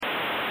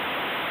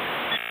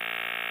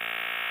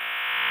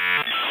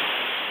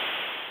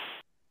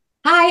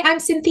Hi, I'm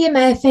Cynthia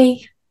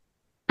Murphy,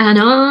 And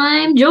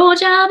I'm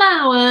Georgia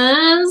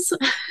Bowers.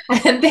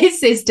 and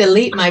this is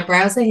Delete My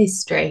Browser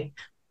History.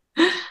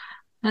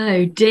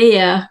 Oh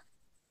dear.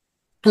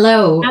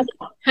 Hello.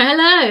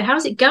 Hello,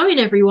 how's it going,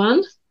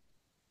 everyone?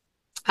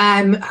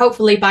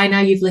 Hopefully by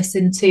now you've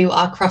listened to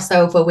our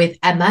crossover with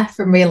Emma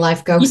from Real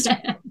Life Ghost.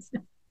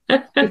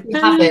 Yeah. If you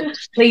haven't,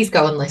 please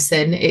go and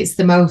listen. It's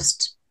the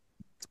most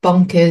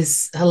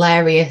bonkers,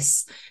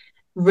 hilarious,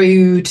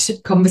 rude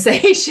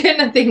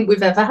conversation I think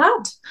we've ever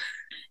had.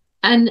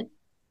 And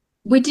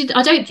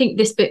I don't think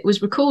this bit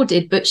was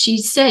recorded, but she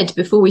said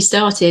before we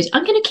started,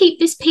 I'm going to keep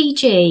this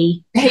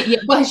PG. Yeah,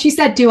 well, she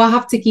said, "Do I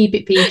have to keep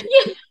it PG?"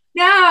 Yeah,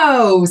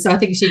 No. So I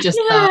think she just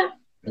thought, yeah.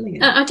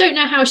 brilliant. I don't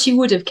know how she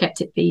would have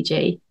kept it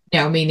PG.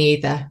 No, me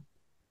neither.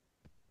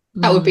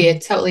 That would be a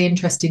Mm, totally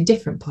interesting,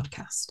 different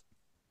podcast.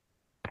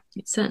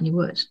 it certainly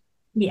would.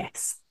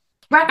 Yes.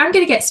 Right, I'm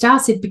going to get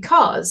started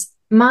because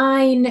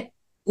mine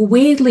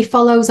weirdly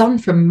follows on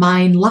from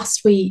mine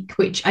last week,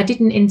 which I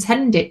didn't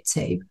intend it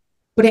to,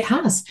 but it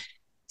has.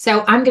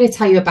 So I'm going to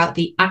tell you about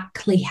the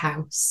Ackley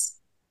house.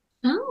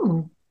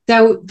 Oh,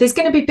 So there's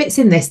going to be bits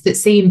in this that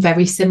seem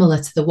very similar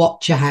to the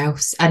Watcher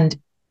house. And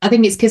I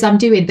think it's because I'm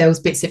doing those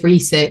bits of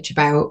research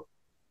about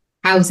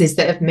houses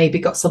that have maybe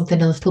got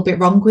something a little bit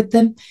wrong with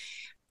them.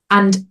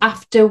 And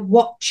after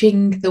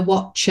watching The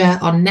Watcher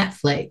on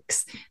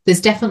Netflix,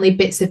 there's definitely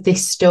bits of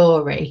this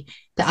story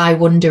that I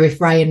wonder if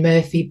Ryan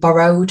Murphy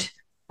borrowed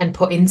and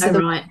put into oh the.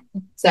 right.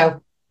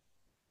 So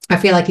I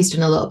feel like he's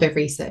done a little bit of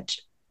research.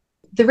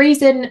 The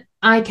reason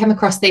I came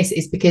across this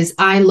is because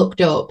I looked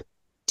up,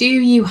 do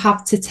you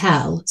have to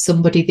tell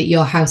somebody that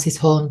your house is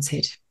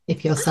haunted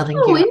if you're selling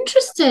Oh, your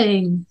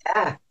interesting.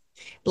 house?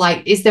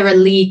 Like, is there a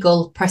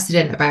legal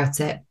precedent about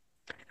it?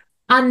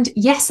 And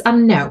yes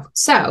and no.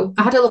 So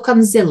I had a look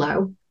on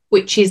Zillow,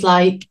 which is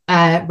like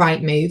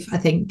Rightmove, I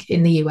think,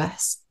 in the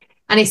US.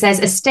 And it says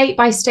a state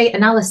by state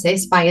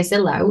analysis via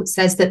Zillow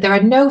says that there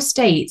are no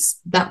states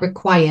that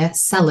require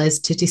sellers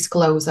to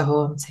disclose a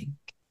haunting.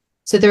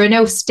 So there are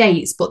no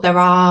states, but there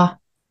are,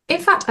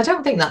 in fact, I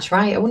don't think that's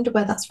right. I wonder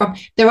where that's from.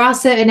 There are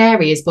certain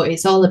areas, but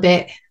it's all a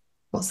bit,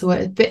 what's the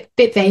word? A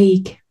bit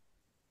vague.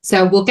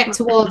 So we'll get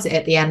towards it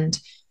at the end.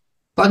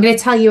 But I'm going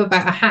to tell you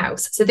about a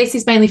house. So this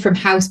is mainly from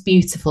House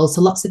Beautiful. So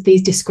lots of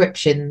these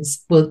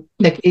descriptions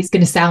it's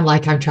going to sound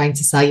like I'm trying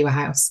to sell you a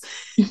house.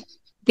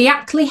 The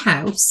Ackley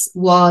house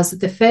was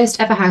the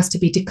first ever house to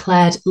be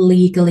declared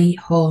legally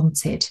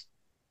haunted.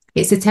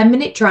 It's a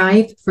 10-minute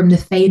drive from the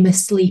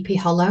famous Sleepy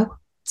Hollow,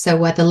 so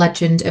where the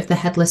legend of the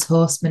Headless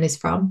Horseman is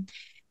from.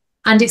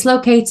 And it's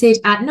located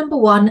at number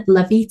 1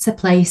 Levita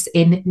Place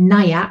in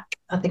Nyack,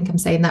 I think I'm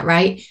saying that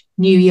right,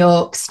 New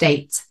York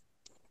State.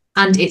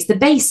 And it's the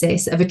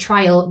basis of a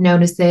trial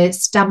known as the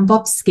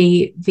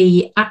Stambovsky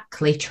v.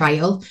 Ackley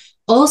trial,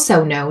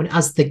 also known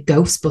as the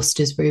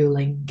Ghostbusters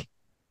ruling.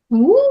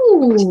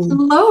 Ooh.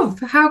 Love,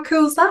 how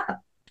cool is that?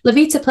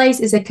 Levita Place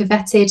is a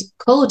coveted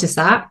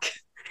cul-de-sac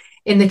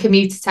in the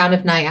commuter town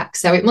of Nyack,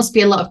 so it must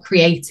be a lot of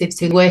creatives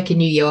who work in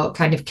New York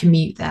kind of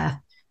commute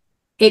there.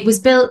 It was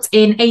built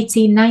in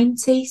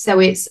 1890, so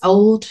it's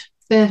old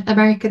for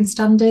American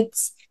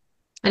standards.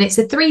 And it's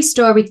a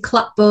 3-story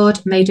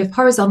clapboard made of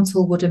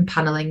horizontal wooden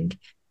panelling.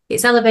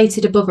 It's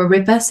elevated above a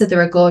river, so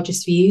there are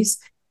gorgeous views.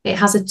 It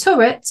has a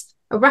turret,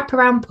 a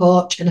wraparound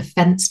porch, and a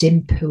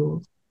fenced-in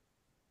pool.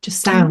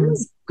 Just Ooh.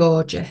 sounds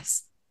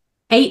gorgeous.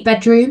 8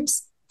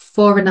 bedrooms,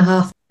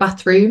 4.5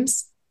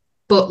 bathrooms,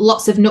 but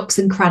lots of nooks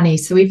and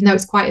crannies. So even though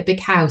it's quite a big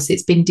house,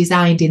 it's been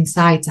designed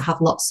inside to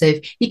have lots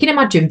of, you can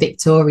imagine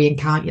Victorian,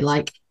 can't you?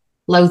 Like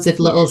loads of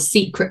little Yeah.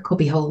 secret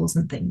cubby holes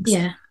and things.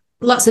 Yeah.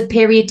 Lots of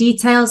period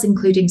details,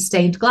 including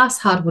stained glass,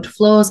 hardwood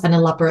floors, and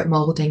elaborate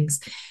mouldings.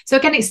 So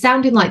again, it's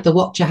sounding like the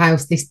Watcher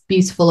house, this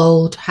beautiful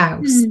old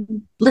house. Hmm.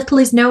 Little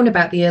is known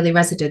about the early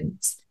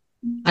residents.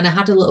 And I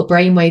had a little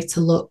brainwave to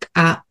look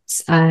at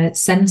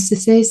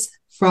censuses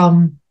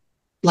from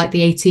like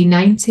the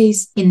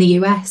 1890s in the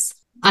US.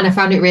 And I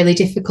found it really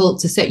difficult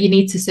to search. You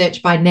need to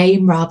search by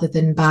name rather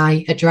than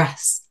by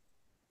address.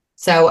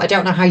 So I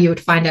don't know how you would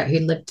find out who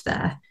lived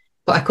there,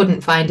 but I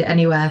couldn't find it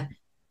anywhere.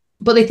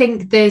 But they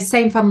think the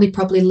same family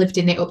probably lived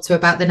in it up to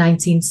about the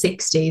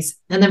 1960s.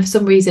 And then for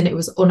some reason, it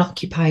was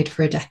unoccupied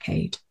for a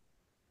decade.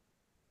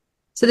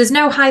 So there's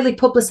no highly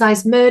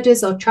publicised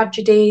murders or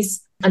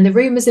tragedies. And the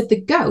rumours of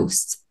the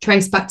ghosts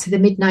trace back to the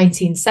mid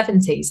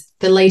 1970s.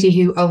 The lady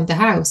who owned the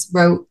house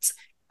wrote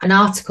an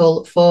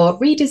article for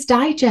Reader's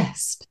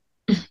Digest.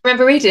 I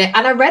remember reading it,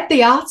 and I read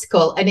the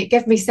article, and it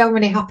gave me so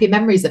many happy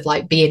memories of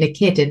like being a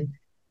kid and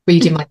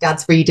reading my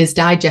dad's Reader's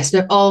Digest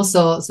and all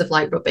sorts of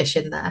like rubbish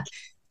in there.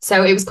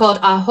 So it was called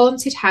Our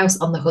Haunted House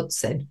on the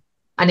Hudson.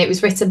 And it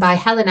was written by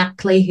Helen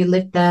Ackley, who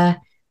lived there.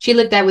 She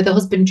lived there with her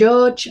husband,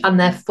 George, and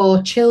their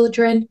 4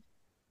 children.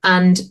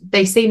 And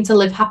they seemed to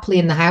live happily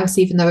in the house,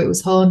 even though it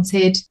was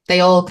haunted. They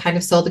all kind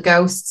of saw the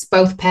ghosts.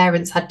 Both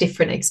parents had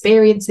different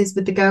experiences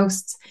with the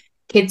ghosts.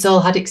 Kids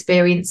all had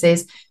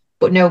experiences,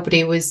 but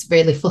nobody was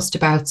really fussed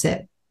about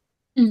it.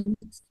 Mm.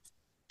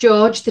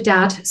 George, the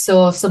dad,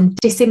 saw some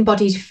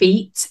disembodied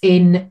feet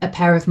in a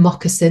pair of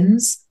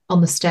moccasins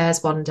on the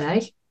stairs one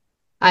day.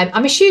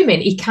 I'm assuming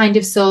he kind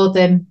of saw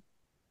them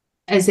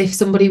as if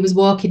somebody was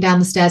walking down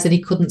the stairs and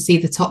he couldn't see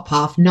the top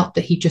half, not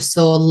that he just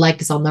saw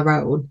legs on their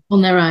own.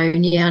 On their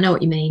own, yeah, I know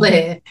what you mean.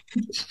 Clear.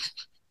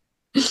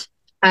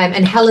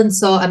 And Helen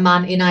saw a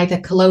man in either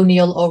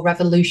colonial or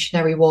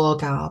Revolutionary War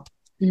garb.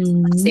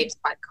 That seems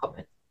quite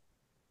common.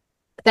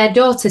 Their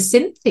daughter,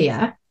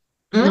 Cynthia,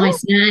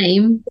 nice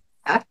name,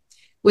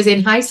 was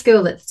in high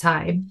school at the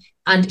time,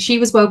 and she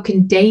was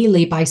woken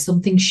daily by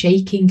something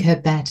shaking her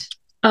bed.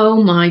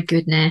 Oh my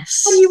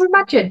goodness. Can you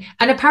imagine?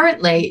 And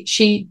apparently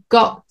she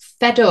got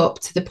fed up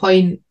to the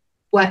point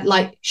where,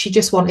 like, she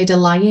just wanted a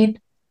lie-in.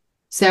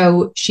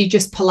 So she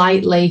just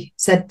politely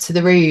said to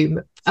the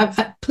room,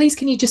 please,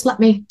 can you just let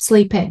me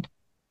sleep in?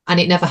 And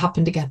it never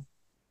happened again.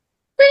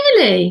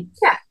 Really?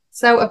 Yeah.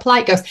 So a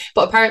polite ghost.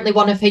 But apparently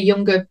one of her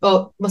younger,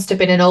 or must have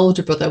been an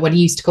older brother, when he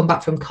used to come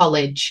back from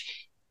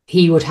college,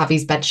 he would have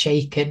his bed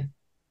shaken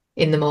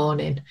in the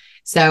morning.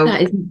 So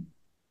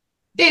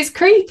it's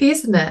creepy,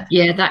 isn't it?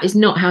 Yeah, that is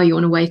not how you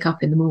want to wake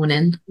up in the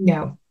morning.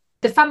 No.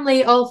 The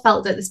family all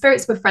felt that the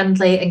spirits were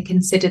friendly and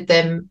considered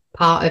them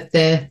part of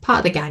the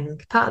gang,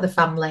 part of the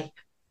family.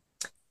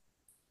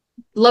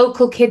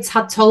 Local kids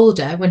had told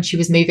her when she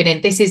was moving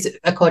in, this is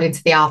according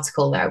to the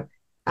article though,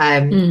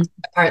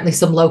 apparently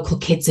some local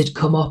kids had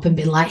come up and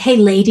been like, hey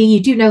lady, you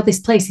do know this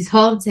place is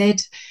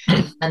haunted.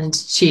 And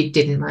she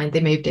didn't mind,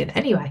 they moved in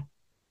anyway.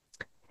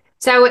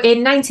 So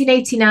in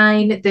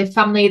 1989,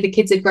 the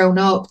kids had grown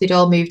up, they'd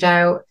all moved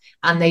out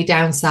and they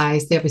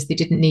downsized. They obviously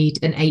didn't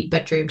need an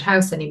 8-bedroomed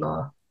house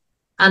anymore.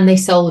 And they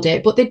sold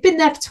it, but they'd been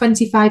there for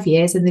 25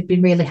 years and they'd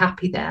been really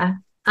happy there.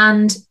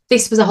 And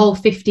this was a whole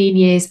 15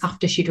 years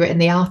after she'd written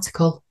the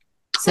article.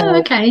 So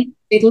okay.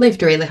 They'd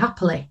lived really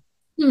happily.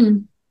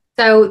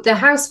 So the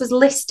house was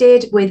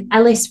listed with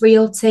Ellis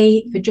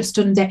Realty for just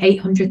under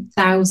 $800,000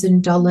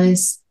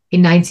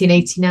 in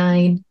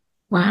 1989.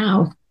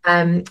 Wow.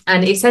 And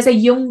it says a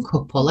young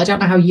couple, I don't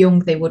know how young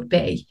they would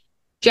be,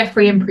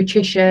 Jeffrey and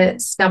Patricia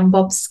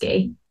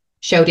Stambovsky,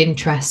 showed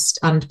interest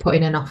and put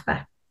in an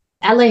offer.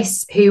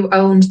 Ellis, who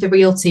owned the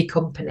realty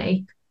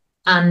company,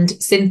 and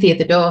Cynthia,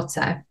 the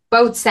daughter,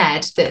 both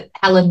said that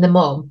Helen, the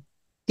mum,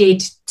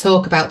 did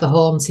talk about the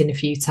haunting a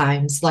few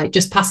times, like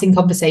just passing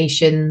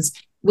conversations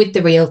with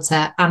the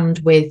realtor and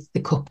with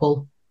the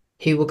couple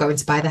who were going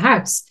to buy the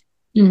house.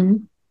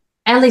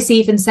 Ellis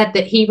even said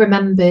that he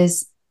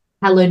remembers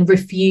Helen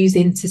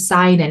refusing to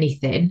sign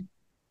anything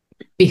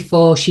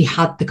before she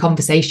had the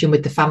conversation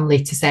with the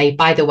family to say,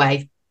 by the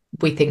way,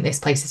 we think this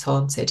place is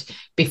haunted,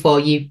 before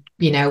you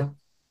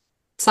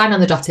sign on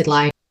the dotted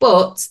line.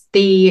 But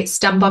the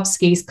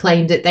Stambovskys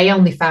claimed that they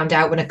only found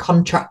out when a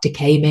contractor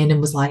came in and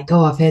was like,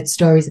 oh, I've heard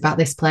stories about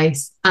this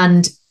place.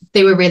 And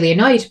they were really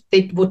annoyed.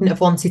 They wouldn't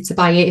have wanted to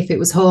buy it if it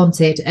was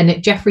haunted.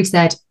 And Jeffrey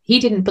said he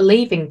didn't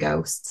believe in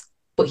ghosts,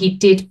 but he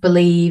did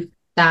believe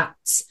that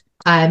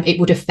it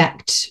would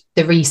affect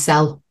the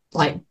resale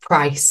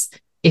price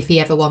if he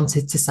ever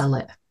wanted to sell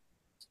it.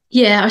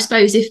 Yeah, I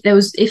suppose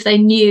if they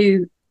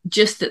knew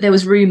just that there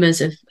was rumours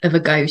of a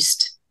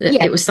ghost, that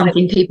it was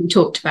something people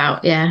talked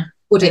about,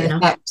 would it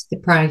affect the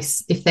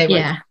price if they were?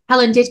 Yeah.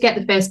 Helen did get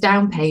the first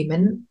down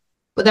payment,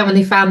 but then when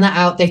they found that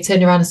out, they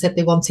turned around and said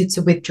they wanted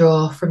to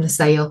withdraw from the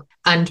sale.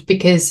 And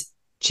because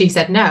she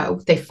said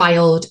no, they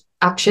filed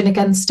action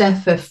against her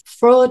for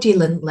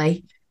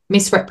fraudulently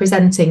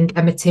misrepresenting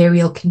a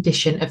material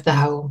condition of the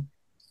home.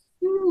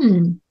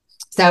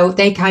 So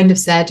they kind of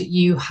said,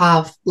 you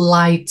have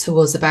lied to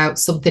us about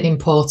something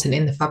important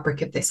in the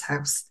fabric of this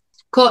house.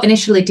 Court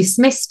initially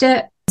dismissed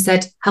it,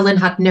 said Helen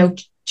had no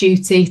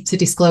duty to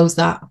disclose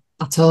that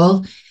at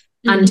all.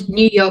 And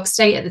New York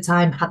State at the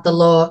time had the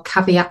law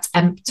caveat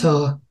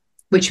emptor,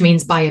 which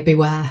means buyer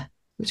beware,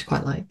 which I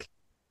quite like.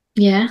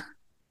 Yeah.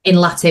 In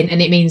Latin,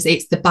 and it means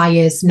it's the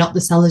buyer's, not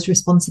the seller's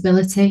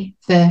responsibility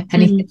for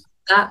anything like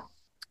that.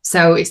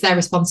 So it's their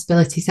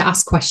responsibility to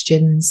ask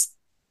questions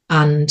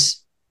and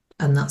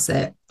that's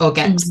it. Or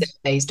get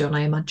surveys done,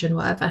 I imagine,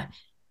 whatever.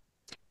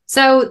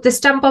 So the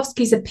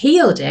Stambovskys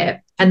appealed it,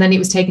 and then it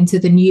was taken to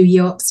the New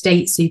York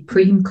State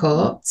Supreme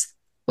Court,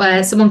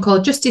 where someone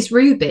called Justice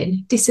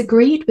Rubin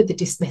disagreed with the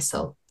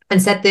dismissal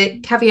and said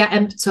that caveat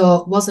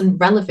emptor wasn't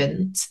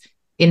relevant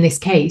in this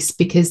case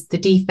because the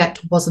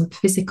defect wasn't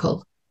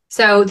physical.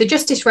 So the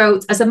justice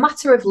wrote, as a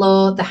matter of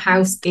law, the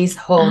house is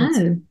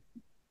haunted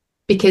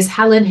because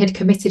Helen had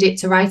committed it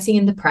to writing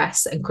in the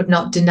press and could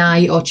not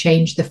deny or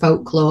change the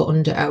folklore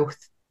under oath.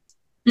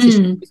 So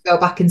she would go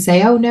back and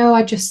say, oh no,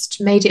 I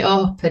just made it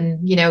up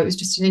and, it was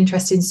just an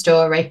interesting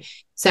story.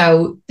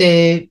 So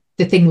the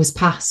thing was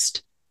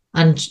passed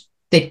and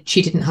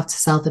she didn't have to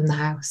sell them the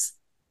house.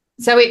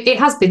 So it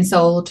has been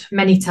sold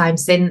many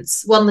times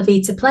since. One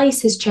Levita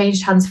Place has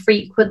changed hands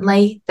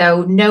frequently,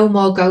 though no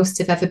more ghosts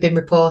have ever been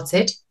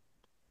reported.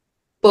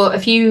 But a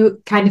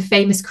few kind of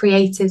famous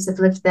creatives have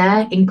lived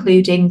there,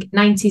 including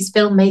 90s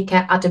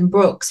filmmaker Adam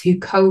Brooks, who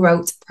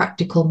co-wrote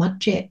Practical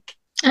Magic.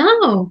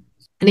 Oh.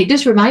 And it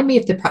does remind me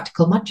of the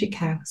Practical Magic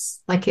house.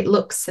 It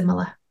looks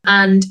similar.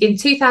 And in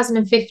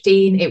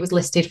 2015, it was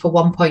listed for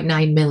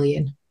 1.9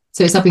 million.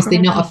 So it's obviously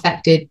not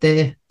affected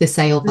the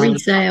sale very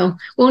much. Resale.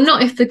 Well,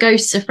 not if the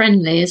ghosts are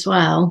friendly as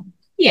well.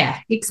 Yeah,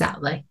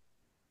 exactly.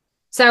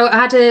 So I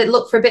had to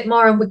look for a bit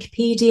more on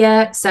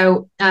Wikipedia.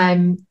 So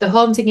the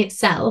haunting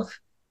itself,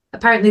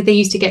 apparently they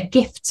used to get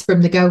gifts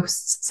from the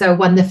ghosts. So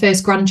when the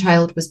first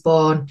grandchild was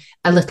born,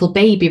 a little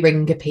baby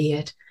ring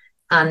appeared,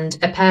 and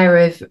a pair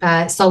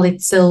of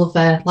solid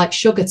silver, like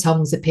sugar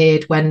tongs,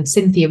 appeared when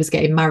Cynthia was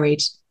getting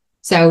married.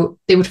 So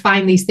they would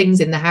find these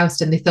things in the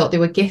house and they thought they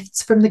were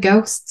gifts from the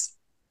ghosts.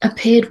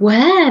 Appeared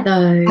where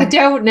though? I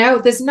don't know.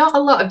 There's not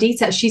a lot of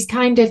detail. She's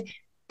kind of,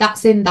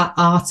 that's in that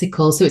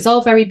article. So it's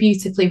all very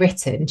beautifully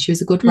written. She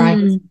was a good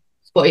writer,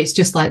 but it's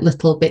just like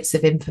little bits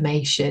of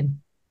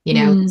information.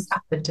 This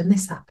happened and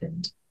this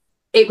happened.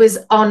 It was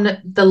on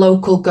the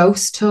local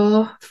ghost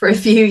tour for a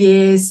few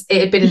years. It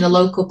had been in the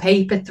local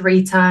paper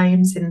 3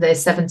 times in the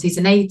 70s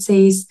and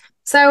 80s.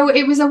 So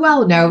it was a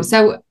well-known.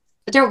 So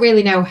I don't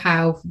really know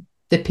how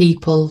the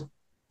people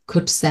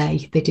could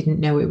say they didn't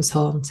know it was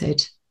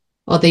haunted.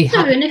 Or they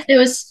had. No, and if there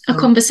was a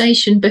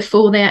conversation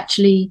before they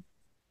actually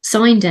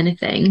signed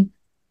anything.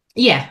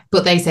 Yeah,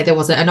 but they said there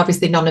wasn't. And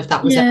obviously none of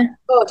that was ever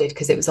recorded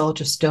because it was all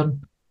just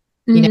done,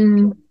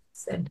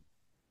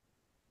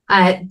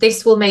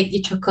 this will make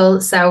you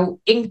chuckle. So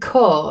in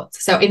court,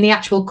 so in the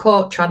actual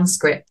court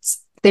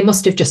transcripts, they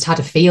must have just had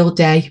a field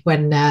day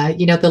when,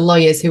 the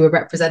lawyers who were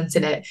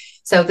representing it.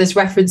 So there's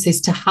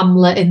references to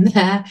Hamlet in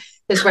there.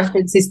 There's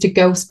references to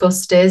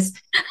Ghostbusters.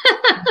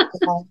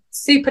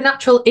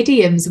 Supernatural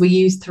idioms were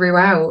used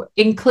throughout,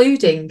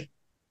 including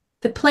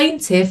the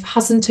plaintiff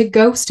hasn't a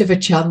ghost of a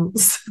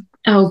chance.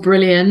 Oh,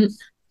 brilliant.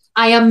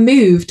 I am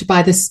moved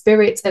by the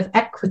spirit of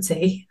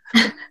equity.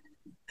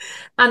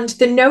 And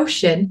the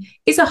notion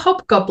is a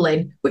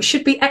hobgoblin which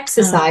should be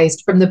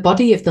exorcised from the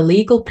body of the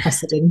legal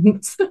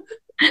precedent. So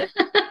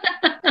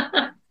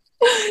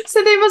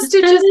they must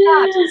have just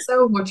had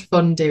so much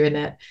fun doing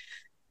it.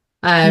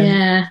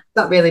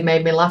 That really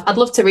made me laugh. I'd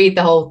love to read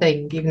the whole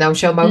thing, even though I'm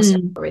sure most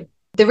of it.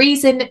 The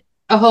reason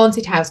a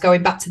haunted house,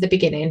 going back to the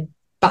beginning,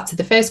 back to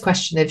the first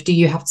question of do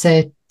you have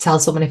to tell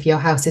someone if your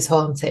house is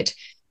haunted?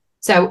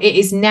 So it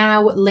is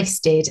now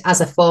listed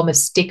as a form of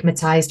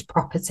stigmatized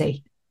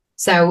property.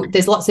 So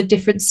there's lots of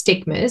different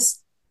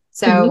stigmas.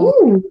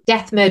 So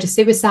death, murder,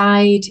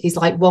 suicide is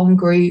like one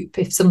group,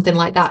 if something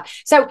like that.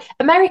 So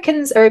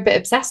Americans are a bit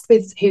obsessed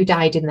with who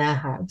died in their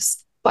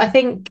house. But I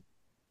think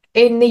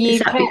in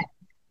the UK,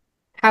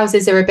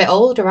 houses are a bit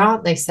older,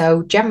 aren't they?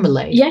 So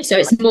generally. Yeah, so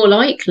it's more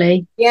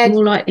likely. Yeah. It's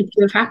more likely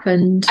to have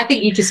happened. I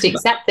think you just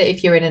accept that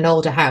if you're in an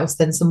older house,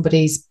 then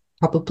somebody's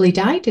probably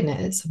died in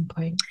it at some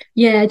point.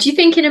 Yeah. Do you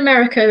think in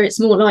America it's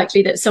more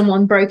likely that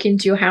someone broke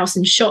into your house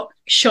and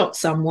shot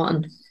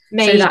someone?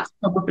 Maybe. So that's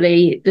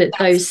probably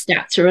those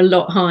stats are a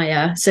lot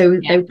higher. So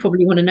they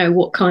probably want to know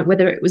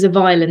whether it was a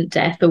violent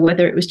death or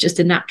whether it was just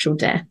a natural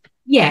death.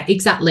 Yeah,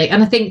 exactly.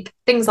 And I think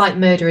things like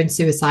murder and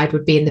suicide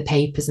would be in the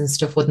papers and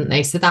stuff, wouldn't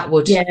they? So that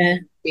would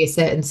be a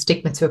certain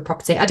stigma to a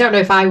property. I don't know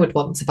if I would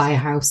want to buy a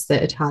house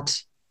that had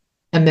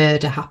a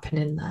murder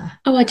happening there.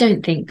 Oh, I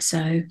don't think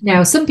so.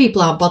 No, some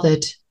people aren't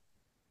bothered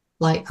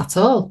at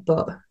all,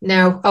 but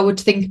no, I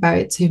would think about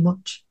it too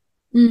much.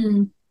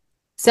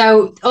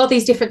 So all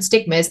these different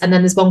stigmas, and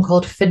then there's one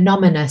called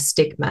phenomena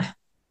stigma.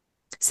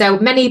 So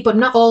many, but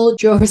not all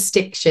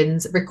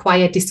jurisdictions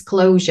require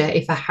disclosure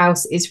if a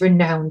house is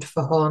renowned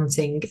for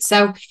haunting.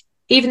 So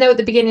even though at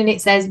the beginning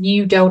it says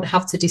you don't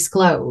have to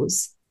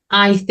disclose,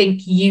 I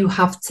think you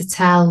have to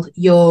tell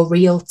your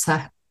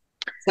realtor.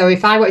 So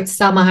if I wanted to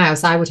sell my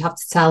house, I would have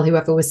to tell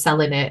whoever was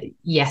selling it,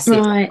 yes,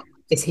 it's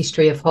this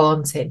history of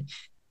haunting.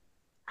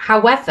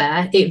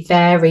 However, it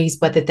varies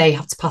whether they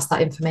have to pass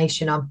that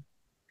information on.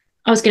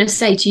 I was going to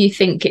say, do you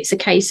think it's a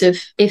case of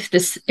if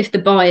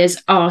the buyers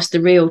asked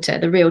the realtor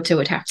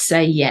would have to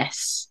say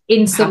yes?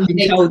 In some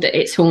cases, told that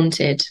it's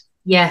haunted.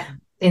 Yeah,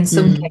 in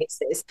some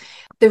cases.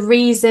 The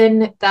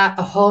reason that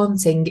a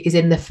haunting is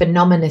in the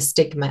phenomena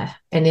stigma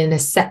and in a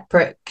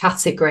separate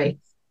category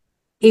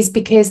is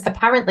because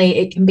apparently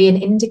it can be an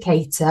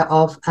indicator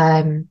of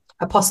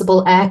a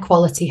possible air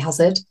quality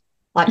hazard,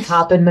 like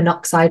carbon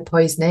monoxide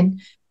poisoning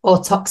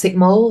or toxic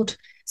mold.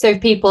 So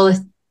if people are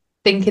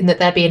thinking that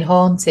they're being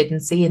haunted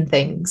and seeing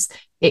things,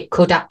 it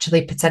could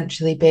actually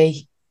potentially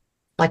be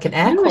like an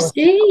air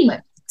quality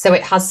problem.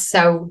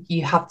 So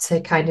you have to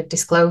kind of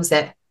disclose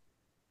it.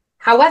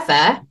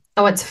 However,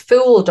 I went to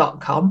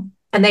fool.com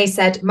and they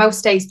said most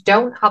states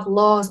don't have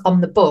laws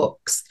on the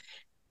books,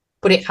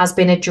 but it has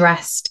been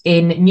addressed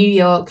in New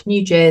York,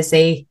 New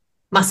Jersey,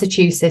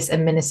 Massachusetts,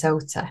 and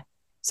Minnesota.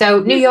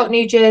 So New York,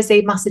 New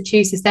Jersey,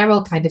 Massachusetts, they're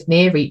all kind of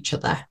near each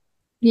other.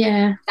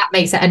 Yeah. That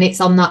makes it. And it's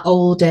on that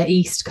older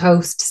East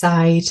Coast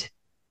side.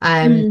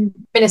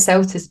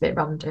 Minnesota's a bit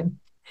random.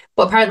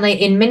 But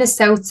apparently in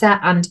Minnesota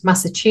and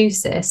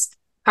Massachusetts,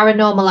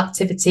 paranormal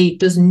activity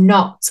does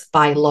not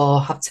by law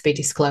have to be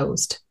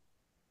disclosed.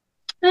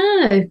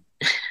 Oh.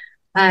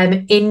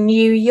 In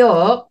New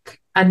York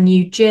and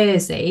New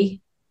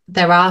Jersey,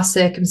 there are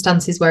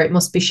circumstances where it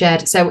must be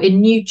shared. So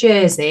in New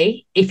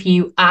Jersey, if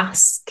you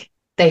ask,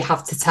 they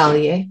have to tell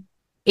you.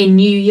 In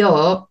New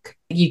York,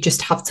 You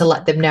just have to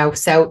let them know.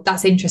 So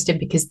that's interesting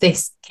because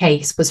this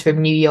case was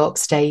from New York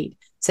State.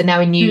 So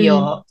now in New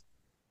York,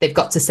 they've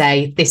got to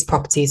say this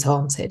property is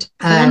haunted.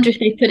 I wonder if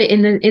they put it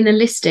in the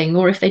listing,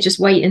 or if they just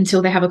wait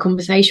until they have a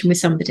conversation with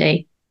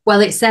somebody.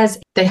 Well, it says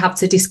they have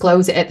to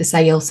disclose it at the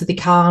sale, so they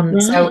can't.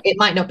 Right. So it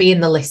might not be in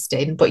the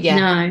listing, but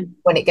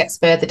when it gets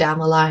further down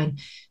the line,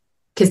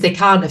 because they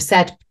can't have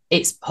said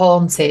it's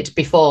haunted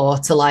before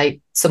to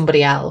like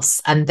somebody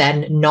else and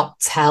then not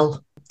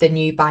tell the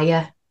new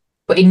buyer.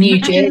 But in New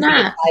Jersey,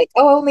 it's like,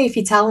 oh, only if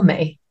you tell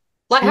me.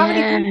 Like, how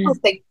many people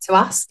think to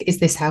ask, is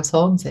this house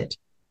haunted?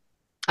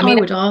 I mean,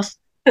 I would ask.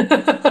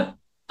 I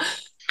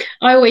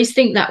always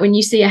think that when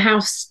you see a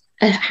house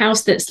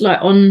that's like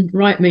on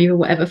Rightmove or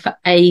whatever for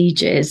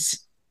ages,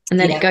 and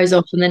then it goes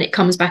off and then it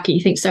comes back and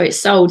you think, so it's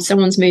sold,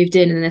 someone's moved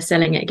in and they're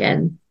selling it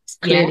again. It's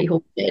clearly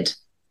haunted.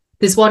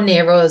 There's one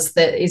near us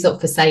that is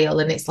up for sale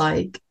and it's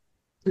like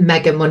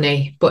mega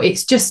money, but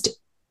it's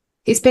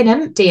been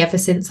empty ever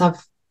since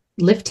I've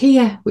lived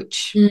here,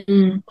 which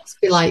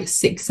must be like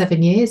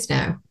 6-7 years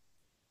now.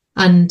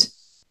 And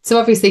so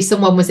obviously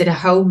someone was in a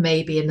home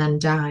maybe and then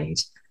died.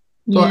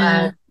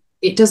 But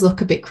it does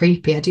look a bit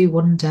creepy. I do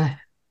wonder,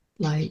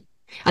 like,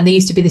 and there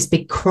used to be this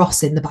big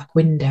cross in the back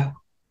window.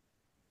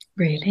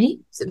 Really?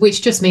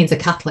 Which just means a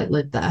Catholic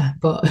lived there.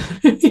 But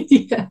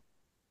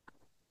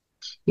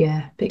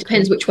yeah.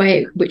 Depends which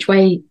way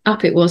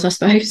up it was, I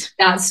suppose.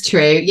 That's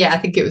true. Yeah, I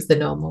think it was the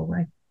normal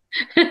way.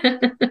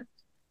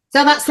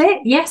 So that's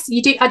it. Yes,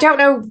 you do. I don't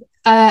know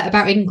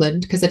about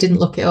England because I didn't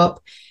look it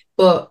up.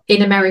 But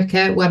in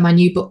America, where my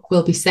new book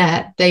will be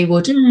set,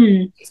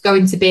 it's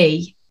going to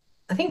be,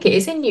 I think it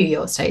is in New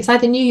York State. It's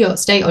either New York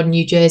State or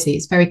New Jersey.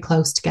 It's very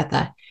close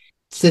together.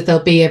 So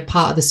there'll be a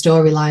part of the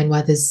storyline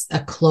where there's a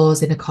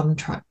clause in a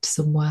contract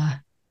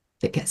somewhere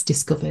that gets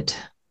discovered.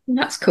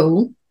 That's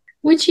cool.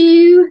 Would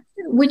you,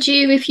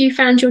 if you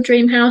found your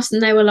dream house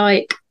and they were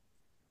like,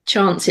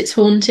 chance it's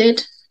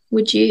haunted,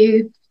 would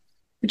you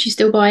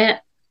still buy it?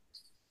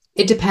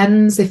 It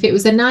depends. If it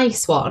was a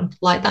nice one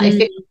like that, if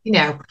it,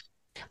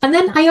 and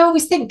then I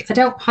always think I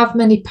don't have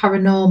many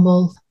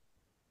paranormal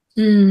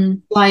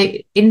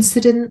like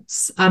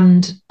incidents,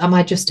 and am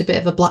I just a bit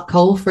of a black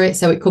hole for it?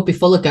 So it could be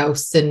full of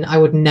ghosts and I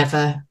would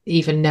never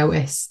even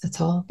notice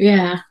at all.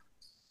 Yeah.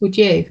 Would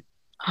you?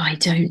 I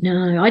don't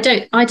know. I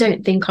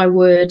don't think I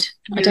would.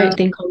 Yeah. I don't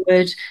think I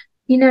would.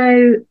 You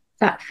know,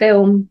 that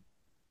film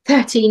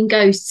 13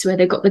 Ghosts where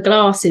they've got the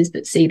glasses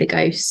that see the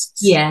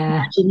ghosts.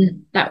 Yeah.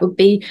 Imagine that could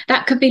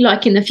be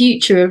like in the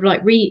future of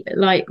like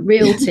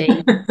realty.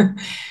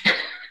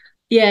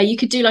 Yeah, you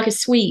could do like a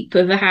sweep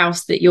of a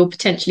house that you're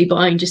potentially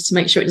buying just to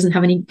make sure it doesn't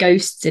have any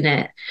ghosts in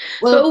it.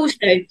 Well, but also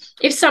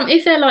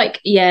if they're like,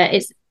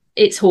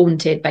 it's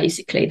haunted,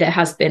 basically, there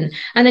has been,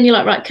 and then you're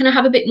like, right, can I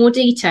have a bit more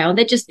detail?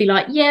 They'd just be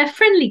like, yeah,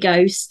 friendly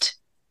ghost.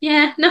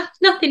 Yeah,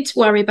 nothing to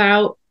worry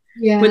about.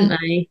 Yeah. Wouldn't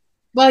they?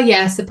 Well,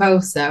 yeah, I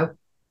suppose so.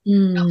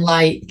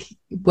 Like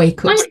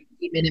wake up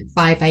screaming at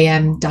 5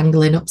 a.m.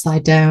 dangling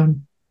upside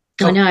down.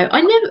 I know.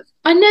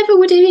 I never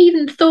would have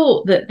even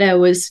thought that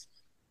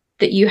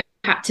that you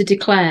had to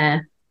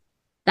declare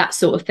that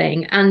sort of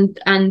thing. And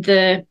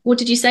the, what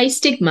did you say?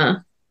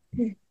 Stigmatized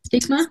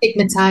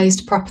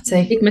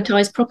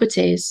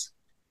properties.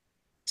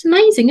 It's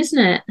amazing, isn't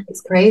it?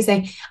 It's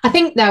crazy. I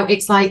think though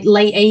it's like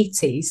late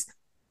 80s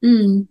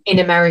in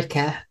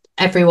America,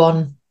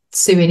 everyone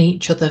suing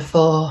each other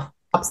for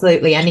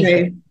absolutely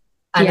anything.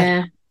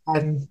 True.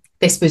 And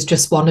this was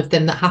just one of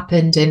them that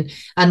happened, and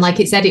like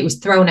it said, it was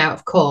thrown out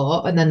of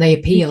court and then they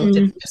appealed,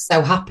 and it just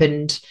so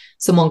happened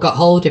someone got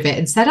hold of it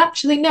and said,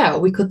 actually no,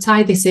 we could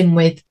tie this in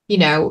with,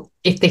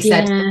 if they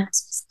said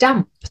it's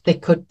damp,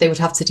 they would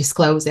have to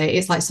disclose it.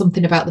 It's like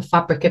something about the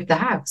fabric of the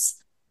house.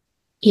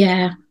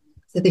 Yeah.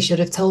 So they should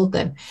have told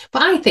them.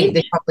 But I think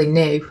they probably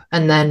knew,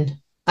 and then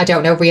I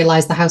don't know,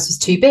 realised the house was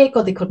too big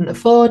or they couldn't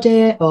afford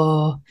it,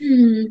 or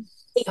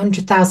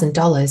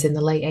 $800,000 in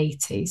the late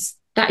 80s.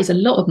 That is a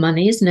lot of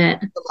money, isn't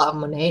it? A lot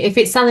of money. If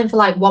it's selling for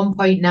like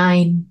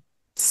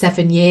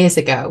 1.97 years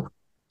ago,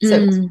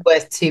 so it's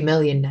worth 2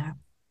 million now.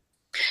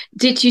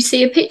 Did you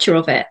see a picture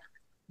of it?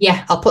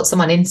 Yeah, I'll put some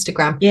on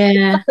Instagram.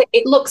 Yeah.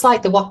 It looks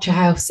like the Watcher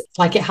house.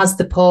 Like it has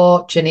the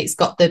porch and it's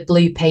got the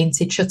blue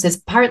painted shutters.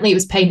 Apparently it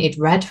was painted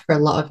red for a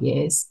lot of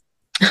years.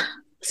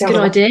 It's a good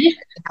idea. The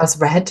house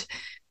red.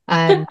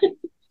 But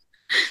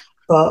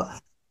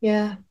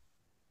yeah.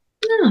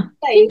 Oh,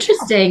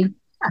 interesting.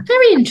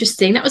 Very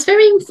interesting. That was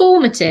very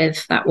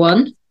informative, that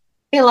one. I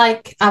feel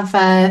like I've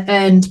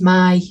earned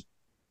my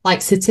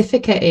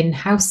certificate in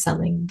house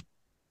selling.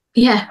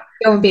 Yeah.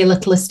 Go and be a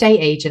little estate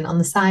agent on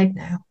the side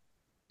now.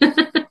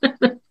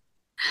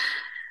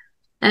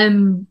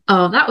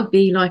 That would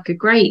be like a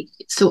great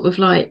sort of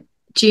like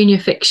junior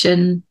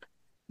fiction,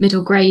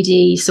 middle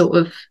gradey sort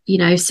of,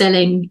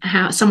 selling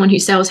someone who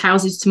sells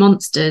houses to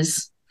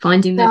monsters,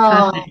 finding their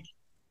perfect.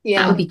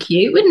 Yeah. That would be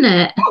cute, wouldn't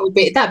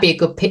it? That'd be a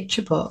good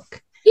picture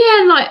book.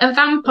 Yeah, like a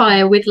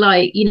vampire with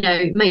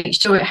make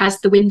sure it has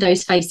the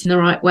windows facing the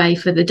right way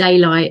for the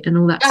daylight and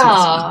all that sort of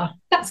stuff.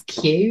 That's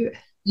cute.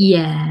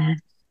 Yeah.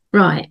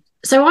 Right.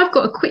 So I've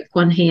got a quick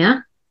one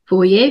here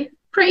for you.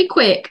 pretty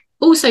quick,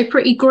 also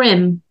pretty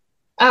grim.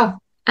 Oh.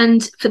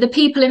 And for the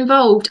people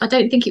involved, I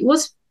don't think it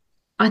was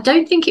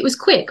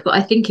quick, but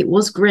I think it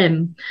was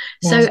grim.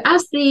 So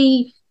as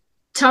the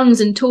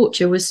tongues and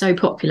torture was so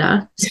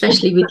popular,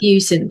 especially with you,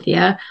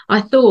 Cynthia,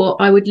 I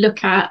thought I would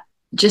look at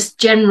just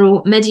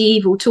general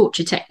medieval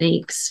torture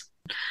techniques.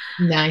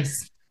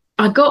 Nice.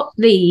 I got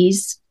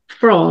these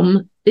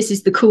from, this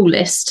is the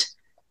coolest,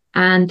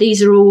 and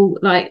these are all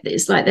like,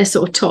 it's like they're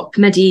sort of top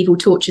medieval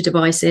torture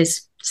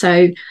devices.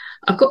 So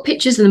I've got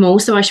pictures of them all,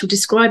 so I shall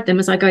describe them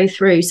as I go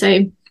through.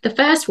 So the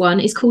first one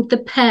is called the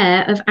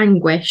Pear of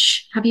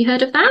Anguish. Have you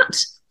heard of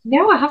that?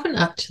 No, I haven't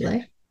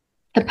actually.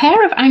 The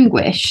Pear of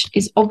Anguish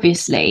is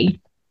obviously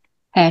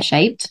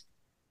pear-shaped,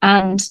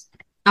 and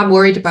I'm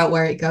worried about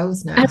where it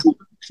goes now.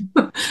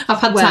 I've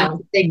had time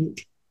to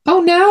think.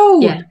 Oh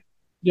no.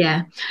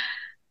 Yeah.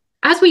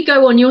 As we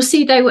go on, you'll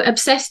see they were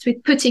obsessed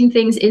with putting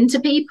things into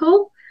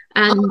people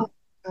and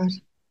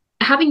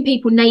having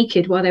people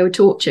naked while they were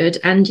tortured,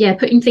 and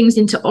putting things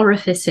into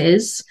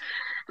orifices.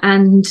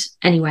 And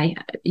anyway,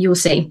 you'll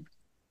see.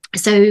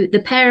 So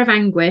the Pear of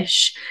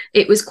Anguish,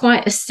 it was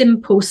quite a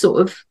simple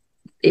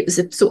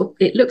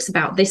it looks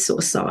about this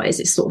sort of size.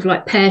 It's sort of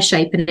like pear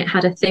shape, and it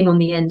had a thing on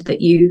the end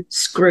that you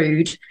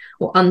screwed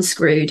or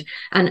unscrewed.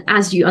 And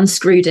as you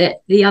unscrewed it,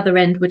 the other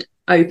end would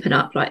open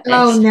up like this.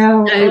 Oh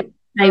no. So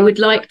they would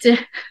like to,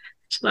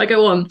 shall I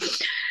go on?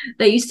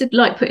 They used to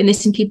like putting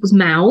this in people's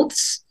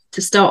mouths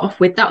to start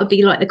off with. That would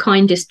be like the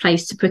kindest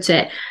place to put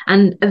it.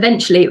 And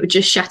eventually it would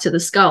just shatter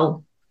the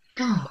skull,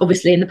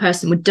 obviously, and the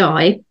person would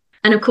die.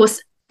 And of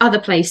course, other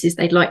places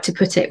they'd like to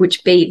put it,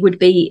 which would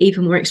be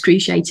even more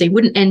excruciating,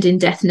 wouldn't end in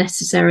death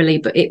necessarily,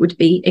 but it would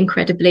be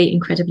incredibly,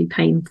 incredibly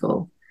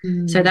painful.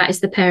 So that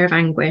is the Pear of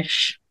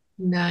Anguish.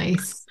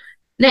 Nice.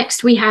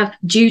 Next, we have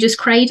Judas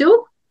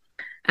Cradle.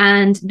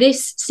 And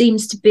this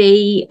seems to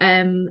be,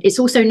 it's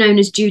also known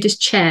as Judas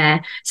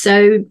Chair.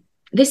 So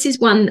this is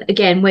one,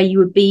 again, where you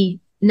would be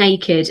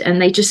naked, and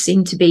they just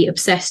seem to be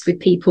obsessed with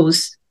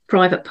people's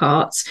private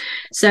parts.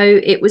 So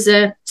it was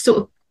a sort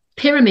of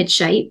pyramid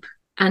shape,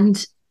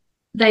 and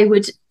they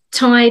would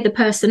tie the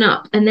person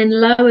up and then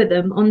lower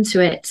them onto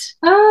it.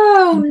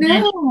 Oh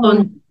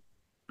no.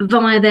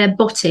 Via their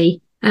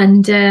body.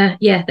 And they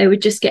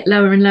would just get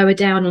lower and lower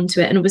down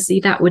onto it. And obviously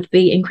that would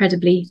be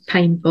incredibly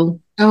painful.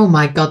 Oh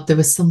my God, there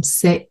were some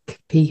sick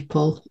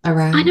people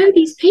around. I know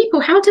these people,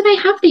 how do they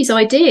have these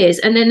ideas?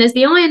 And then there's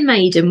the Iron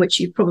Maiden,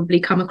 which you've probably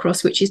come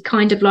across, which is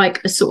kind of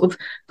like a sort of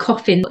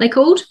coffin. What are they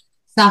called?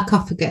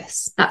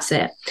 Sarcophagus. That's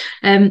it.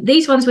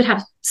 These ones would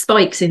have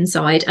spikes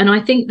inside, and I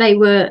think they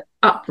were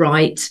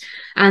upright,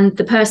 and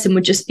the person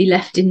would just be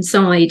left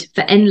inside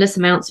for endless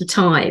amounts of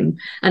time.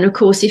 And of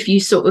course, if you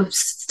sort of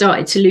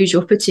started to lose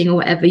your footing or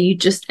whatever, you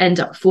just end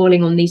up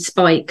falling on these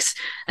spikes,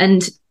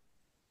 and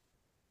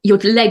your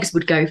legs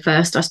would go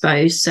first, I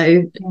suppose.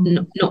 So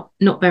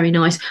not very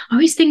nice. I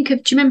always think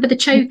of, do you remember the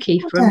Chokey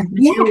from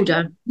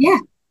Matilda? Yeah,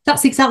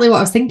 that's exactly what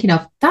I was thinking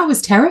of. That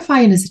was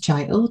terrifying as a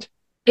child.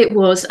 It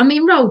was. I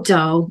mean, Roald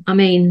Dahl. I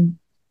mean,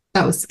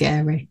 that was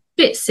scary.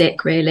 Bit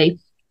sick, really.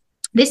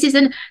 Here's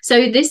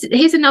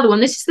another one.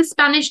 This is the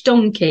Spanish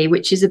donkey,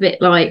 which is a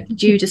bit like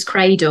Judas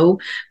Cradle,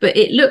 but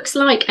it looks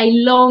like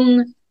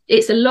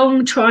it's a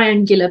long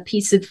triangular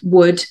piece of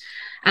wood,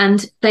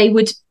 and they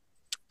would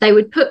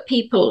put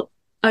people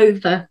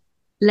over,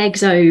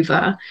 legs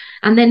over,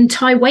 and then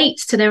tie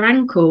weights to their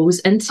ankles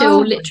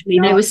until literally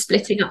they were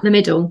splitting up the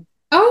middle.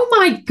 Oh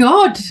my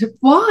God,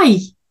 why?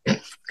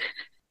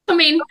 I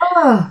mean,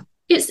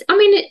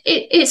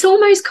 it's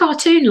almost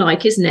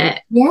cartoon-like, isn't it?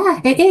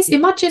 Yeah, it is.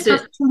 Imagine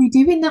actually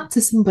doing that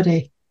to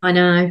somebody. I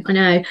know.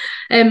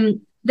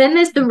 Then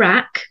there's the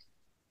rack,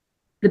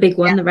 the big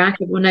one, the rack.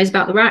 Everyone knows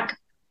about the rack.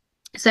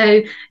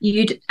 So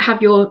you'd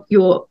have your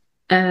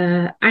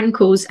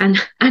ankles,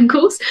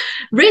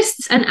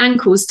 wrists and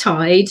ankles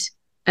tied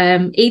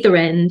either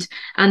end,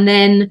 and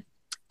then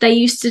they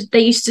used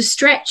to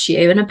stretch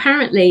you. And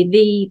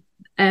apparently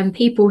the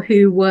people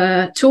who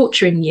were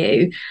torturing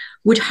you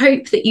would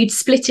hope that you'd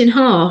split in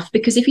half,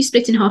 because if you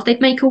split in half, they'd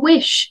make a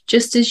wish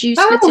just as you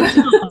split in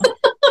half.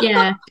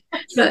 Yeah.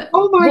 But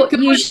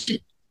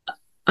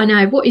I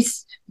know, what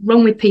is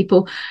wrong with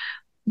people?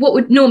 What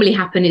would normally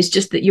happen is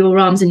just that your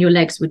arms and your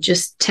legs would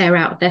just tear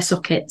out of their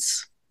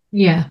sockets.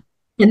 Yeah.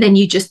 And then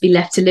you'd just be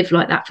left to live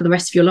like that for the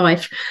rest of your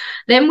life.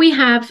 Then we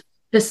have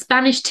the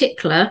Spanish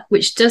tickler,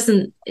 which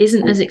isn't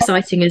as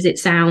exciting as it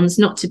sounds,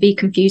 not to be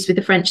confused with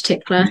the French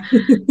tickler.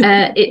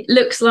 It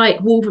looks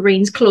like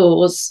Wolverine's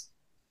claws,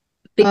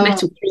 big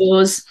metal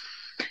claws,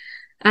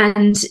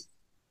 and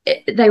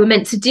they were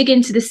meant to dig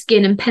into the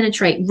skin and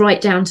penetrate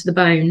right down to the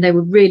bone. They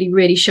were really,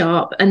 really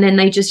sharp, and then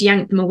they just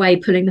yanked them away,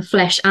 pulling the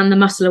flesh and the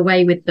muscle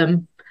away with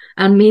them.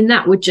 I mean,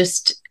 that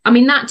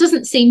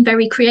doesn't seem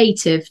very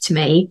creative to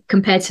me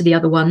compared to the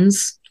other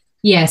ones.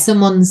 Yeah,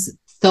 someone's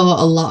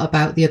thought a lot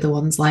about the other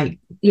ones, like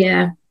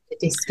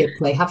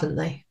sadistically, haven't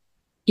they?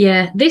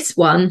 Yeah, this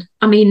one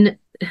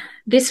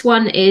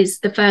is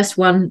the first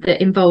one that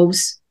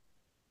involves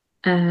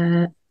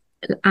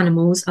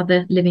animals,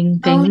 other living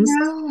Oh things.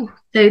 no.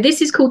 So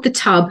this is called the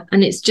tub,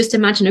 and it's just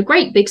imagine a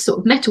great big sort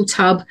of metal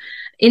tub.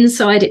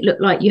 Inside it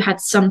looked like you had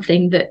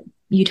something that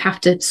you'd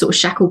have to sort of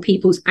shackle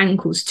people's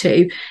ankles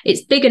to.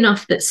 It's big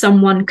enough that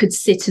someone could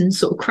sit and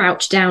sort of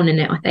crouch down in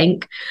it, I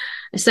think.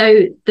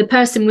 So the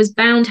person was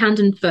bound hand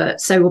and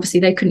foot, so obviously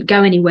they couldn't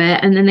go anywhere,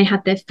 and then they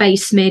had their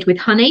face smeared with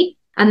honey,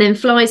 and then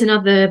flies and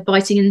other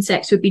biting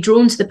insects would be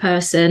drawn to the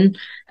person,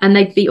 and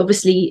they'd be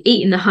obviously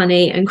eating the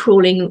honey and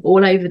crawling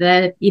all over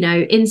their,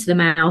 into the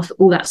mouth,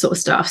 all that sort of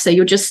stuff. So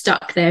you're just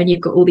stuck there and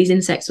you've got all these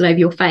insects all over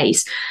your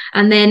face.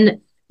 And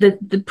then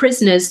the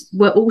prisoners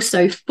were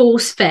also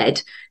force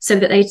fed so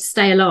that they'd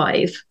stay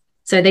alive.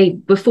 So they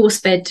were force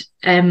fed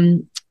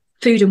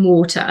food and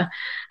water.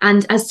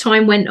 And as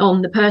time went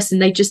on, the person,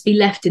 they'd just be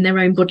left in their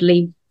own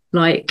bodily,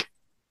 like,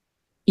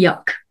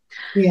 yuck.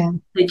 Yeah.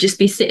 They'd just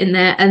be sitting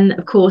there. And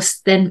of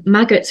course, then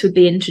maggots would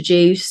be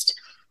introduced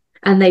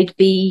and they'd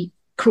be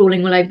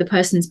crawling all over the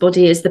person's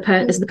body as the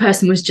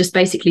person was just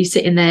basically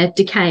sitting there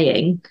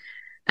decaying.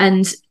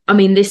 And I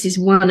mean, this is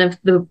one of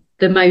the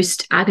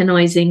most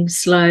agonizing,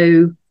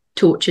 slow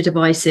torture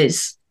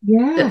devices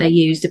that they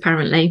used,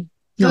 apparently.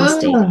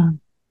 Nasty.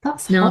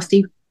 That's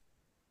nasty. Hot.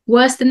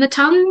 Worse than the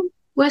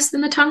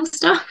tongue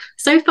stuff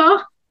so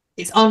far.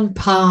 It's on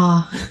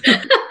par.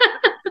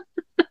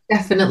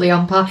 Definitely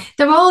on par.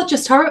 They're all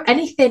just horrible.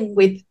 Anything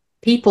with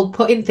people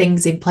putting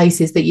things in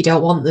places that you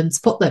don't want them to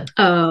put them.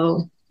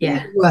 Oh,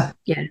 yeah.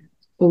 Yeah.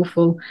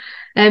 Awful.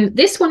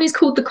 This one is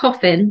called the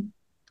coffin,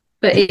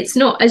 but it's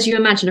not as you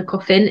imagine a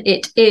coffin.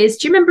 It is,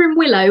 do you remember in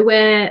Willow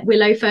where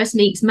Willow first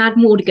meets Mad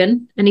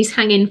Mordigan and he's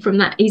hanging from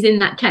that, he's in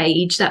that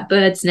cage, that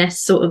bird's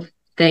nest sort of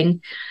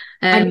thing.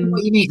 I know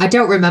what you mean. I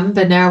don't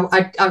remember now.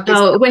 Where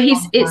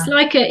it's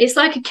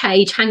like a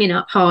cage hanging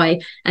up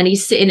high, and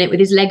he's sitting it with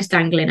his legs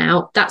dangling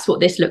out. That's what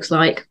this looks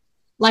like.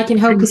 Like in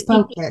Hocus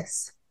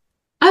Pocus.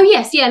 Oh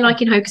yes, yeah,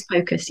 like in Hocus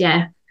Pocus,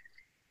 yeah,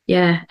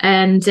 yeah.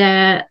 And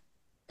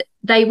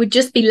they would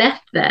just be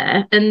left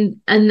there,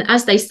 and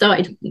as they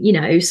started,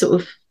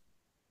 sort of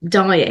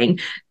dying,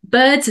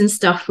 birds and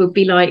stuff would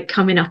be like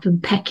coming up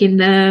and pecking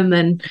them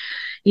and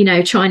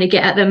trying to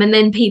get at them, and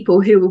then people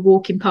who were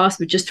walking past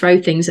would just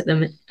throw things at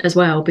them as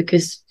well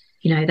because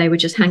they were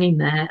just hanging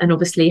there and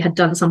obviously had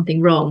done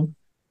something wrong.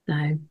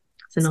 So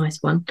it's a nice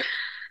one.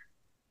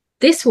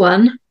 This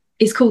one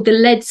is called the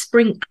lead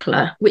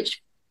sprinkler,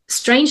 which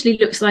strangely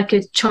looks like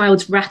a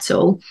child's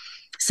rattle.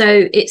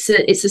 So it's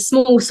a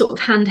small sort of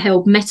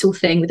handheld metal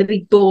thing with a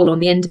big ball on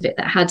the end of it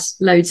that had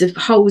loads of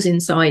holes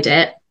inside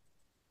it.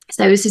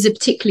 So this is a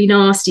particularly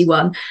nasty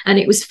one, and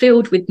it was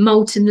filled with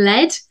molten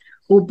lead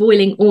or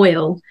boiling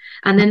oil,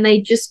 and then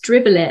they just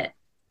dribble it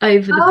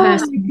over the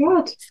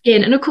person's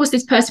skin. And of course,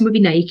 this person would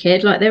be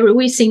naked, like they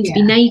always seem to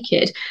be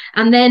naked.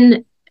 And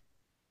then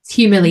it's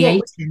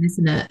humiliating,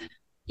 isn't it?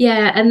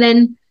 Yeah, and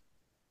then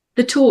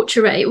the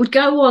torturer, it would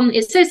go on.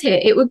 It says here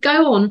it would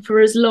go on for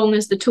as long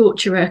as the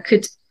torturer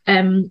could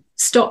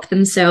stop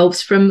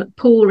themselves from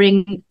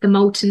pouring the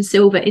molten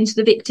silver into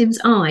the victim's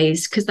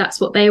eyes, because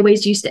that's what they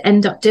always used to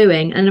end up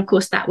doing. And of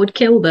course, that would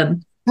kill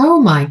them. Oh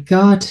my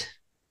God.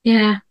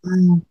 Yeah.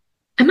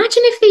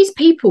 Imagine if these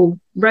people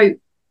wrote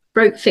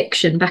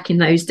fiction back in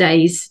those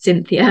days,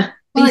 Cynthia.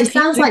 Well, it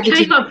sounds like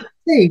they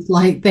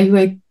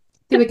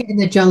were getting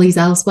their jollies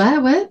elsewhere,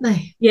 weren't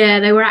they?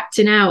 Yeah, they were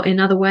acting out in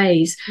other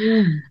ways.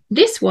 Yeah.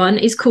 This one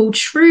is called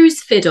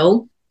Shrew's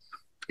Fiddle.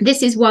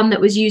 This is one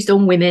that was used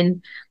on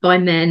women by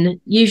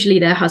men, usually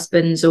their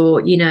husbands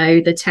or,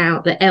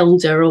 the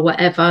elder or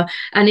whatever.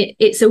 And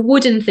it's a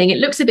wooden thing. It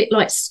looks a bit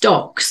like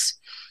stocks.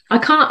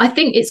 But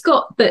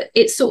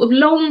it's sort of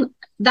long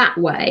that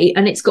way,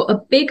 and it's got a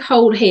big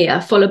hole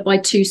here followed by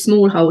two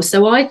small holes.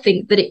 So I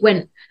think that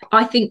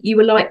you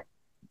were like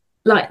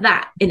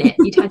that in it.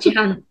 You'd had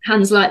your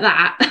hands like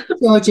that.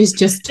 George is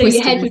just so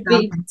your head would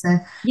be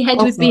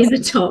in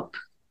the top.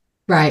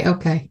 Right,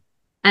 okay.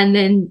 And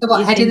then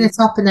head in the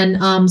top and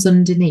then arms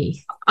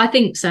underneath? I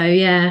think so,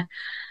 yeah.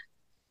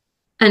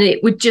 And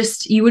it would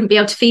you wouldn't be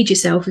able to feed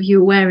yourself if you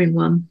were wearing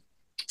one.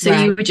 So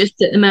you were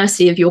just at the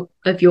mercy of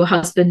your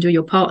husband or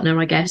your partner,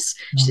 I guess.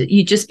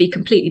 You'd just be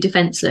completely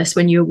defenseless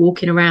when you were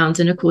walking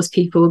around. And of course,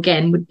 people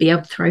again would be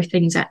able to throw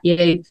things at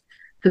you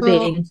for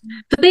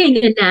being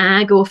a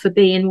nag or for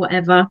being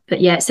whatever.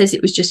 But yeah, it says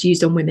it was just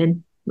used on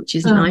women, which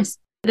is nice.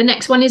 The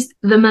next one is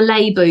the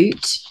Malay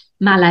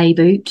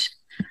boot.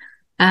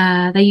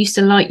 They used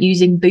to like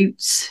using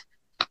boots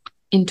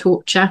in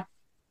torture.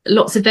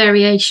 Lots of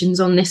variations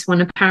on this one,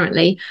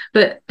 apparently.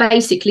 But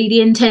basically, the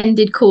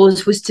intended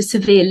cause was to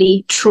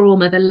severely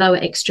trauma the lower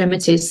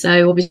extremities.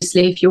 So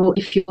obviously, if you're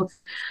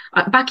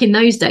back in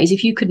those days,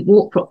 if you couldn't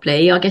walk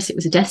properly, I guess it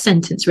was a death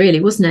sentence,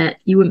 really, wasn't it?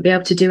 You wouldn't be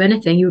able to do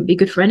anything. You wouldn't be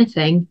good for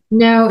anything.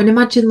 No, and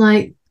imagine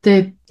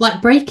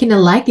breaking a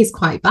leg is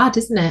quite bad,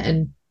 isn't it?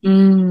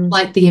 And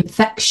like the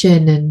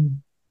infection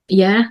and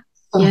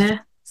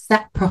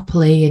set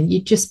properly, and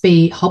you'd just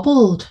be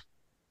hobbled.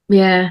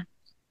 Yeah.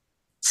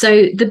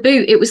 So the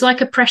boot, it was like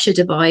a pressure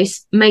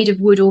device made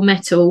of wood or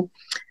metal,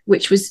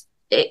 which was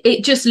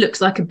it just looks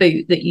like a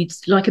boot that you'd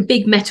like a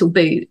big metal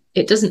boot.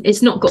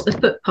 It's not got the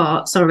foot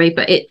part, sorry,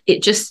 but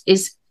it just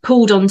is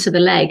pulled onto the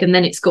leg, and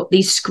then it's got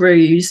these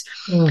screws.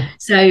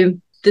 So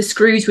the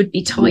screws would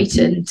be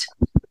tightened,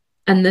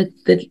 and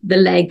the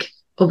leg,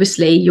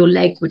 obviously your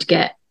leg would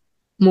get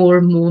more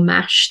and more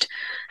mashed,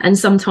 and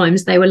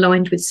sometimes they were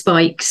lined with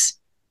spikes,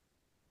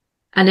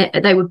 and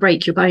they would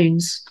break your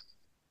bones.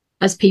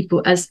 As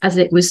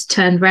it was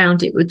turned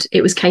round, it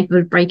was capable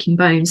of breaking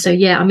bones. So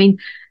yeah, I mean,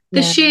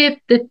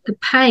 the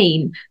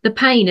pain,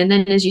 and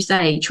then, as you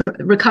say,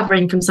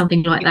 recovering from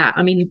something like that,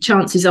 I mean,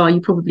 chances are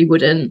you probably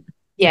wouldn't.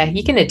 Yeah,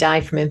 you're going to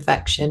die from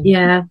infection.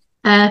 Yeah.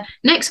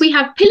 Next we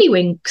have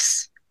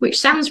pillywinks, which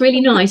sounds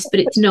really nice, but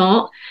it's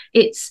not.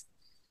 It's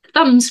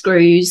thumb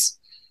screws,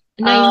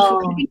 named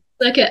for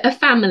like a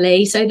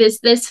family. So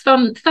there's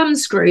thumb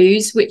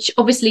screws, which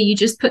obviously you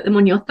just put them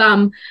on your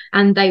thumb,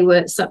 and they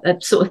were a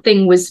sort of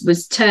thing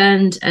was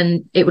turned,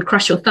 and it would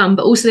crush your thumb.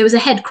 But also there was a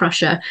head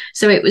crusher,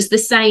 so it was the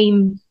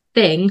same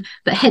thing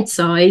but head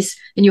size,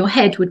 and your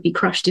head would be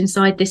crushed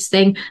inside this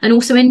thing, and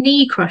also a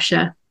knee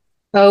crusher.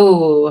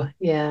 Oh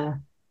yeah.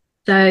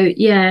 So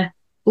yeah,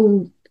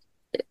 all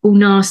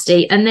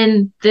nasty. And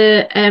then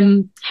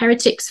the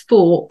heretic's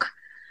fork,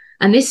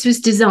 and this was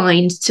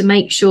designed to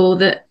make sure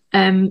that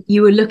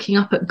you were looking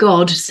up at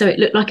God. So it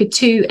looked like a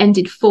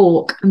two-ended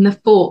fork, and the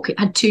fork, it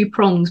had two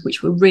prongs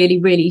which were really,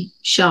 really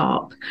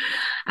sharp,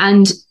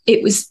 and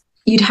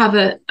you'd have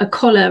a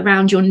collar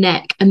around your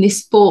neck, and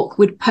this fork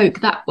would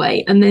poke that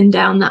way and then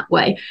down that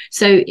way.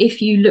 So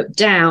if you look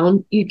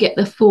down, you get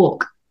the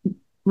fork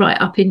right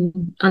up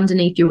in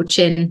underneath your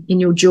chin, in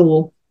your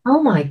jaw.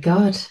 Oh my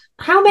God.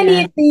 How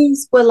many of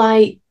these were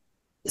like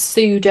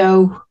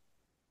pseudo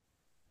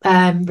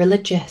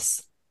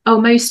religious?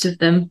 Oh, most of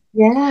them.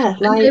 Yeah.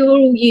 Like, they were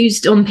all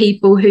used on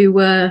people who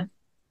were,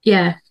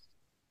 yeah,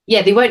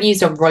 they weren't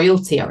used on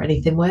royalty or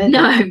anything, were they?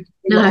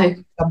 No.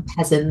 On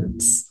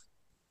peasants.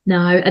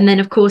 No. And then,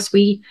 of course,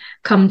 we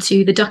come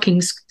to the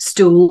ducking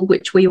stool,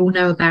 which we all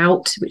know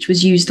about, which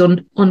was used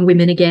on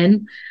women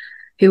again,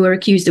 who were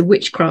accused of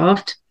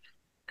witchcraft.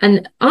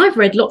 And I've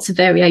read lots of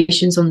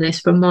variations on this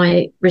from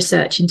my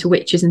research into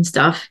witches and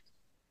stuff.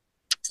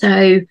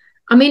 So,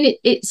 I mean,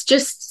 it's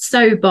just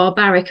so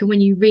barbaric. And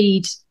when you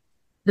read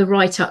the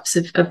write-ups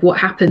of what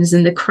happens,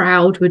 and the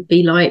crowd would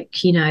be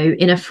like, you know,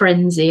 in a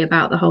frenzy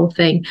about the whole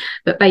thing.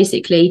 But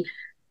basically,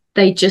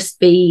 they'd just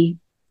be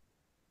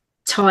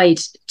tied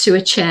to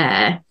a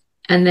chair,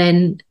 and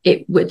then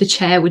the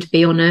chair would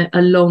be on a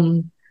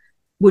long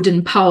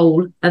wooden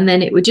pole, and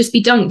then it would just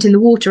be dunked in the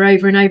water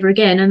over and over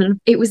again, and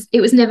it was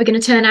never going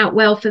to turn out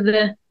well for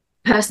the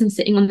person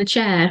sitting on the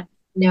chair.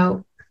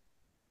 No.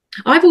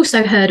 I've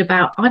also heard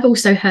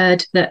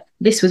that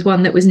this was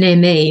one that was near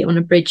me, on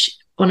a bridge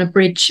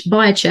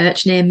by a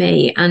church near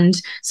me, and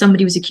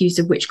somebody was accused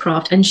of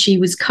witchcraft, and she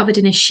was covered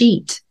in a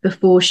sheet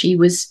before she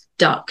was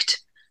ducked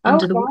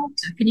under the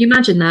water. Can you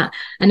imagine that?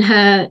 And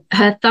her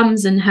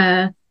thumbs and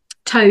her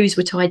toes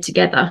were tied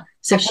together,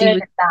 so she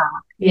was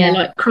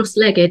like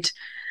cross-legged.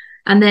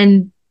 And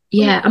then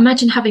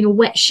imagine having a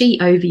wet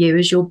sheet over you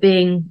as you're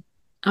being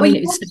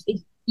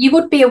you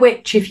would be a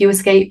witch if you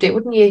escaped it,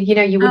 wouldn't you? You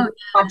know, you would have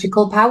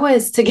magical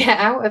powers to get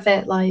out of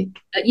it, like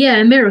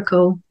a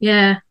miracle.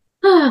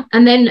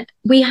 And then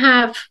we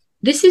have,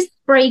 this is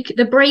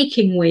the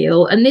breaking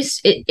wheel, and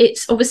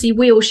it's obviously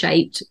wheel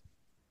shaped,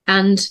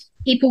 and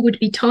people would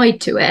be tied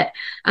to it,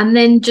 and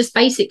then just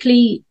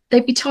basically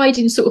they'd be tied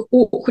in sort of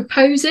awkward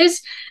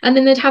poses, and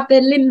then they'd have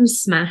their limbs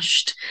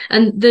smashed,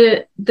 and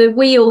the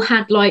wheel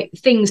had like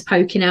things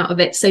poking out of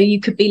it, so you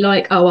could be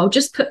like, oh, I'll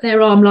just put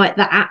their arm like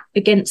that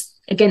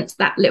against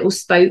that little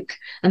spoke,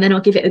 and then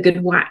I'll give it a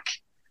good whack.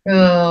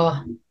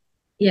 Oh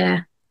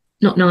yeah,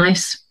 not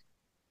nice.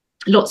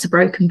 Lots of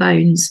broken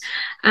bones.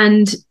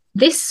 And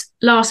this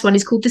last one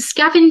is called The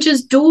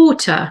Scavenger's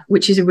Daughter,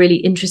 which is a really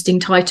interesting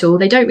title.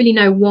 They don't really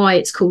know why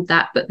it's called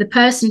that, but the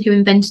person who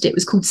invented it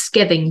was called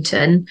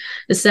Skevington.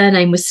 The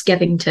surname was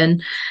Skevington.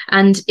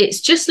 And it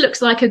just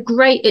looks like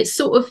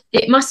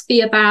it must be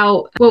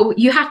about, well,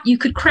 you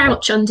could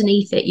crouch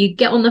underneath it. You'd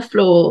get on the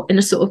floor in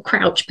a sort of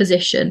crouch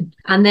position,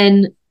 and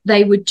then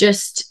they would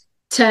just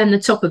turn the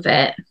top of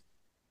it,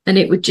 and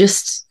it would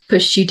just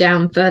push you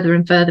down further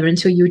and further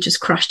until you were just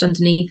crushed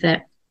underneath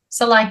it.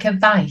 So like a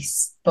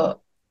vice,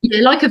 but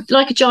like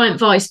a giant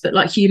vice, but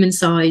like human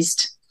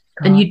sized.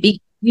 And you'd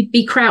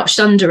be crouched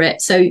under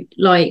it. So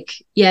like,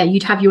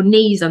 you'd have your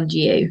knees under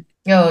you.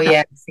 Oh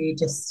yeah. So you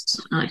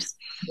just nice.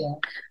 Yeah.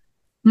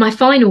 My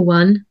final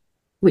one,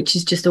 which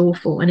is just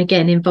awful, and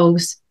again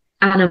involves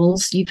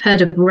animals. You've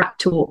heard of rat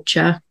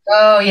torture.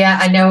 Oh yeah,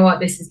 I know what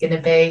this is going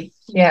to be.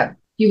 Yeah.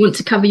 You want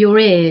to cover your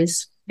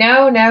ears?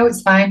 No,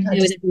 it's fine.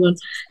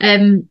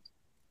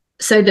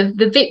 So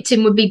the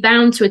victim would be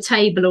bound to a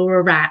table or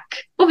a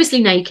rack,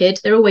 obviously naked.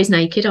 They're always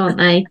naked, aren't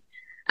they?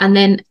 And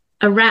then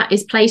a rat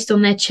is placed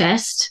on their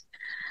chest,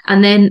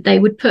 and then they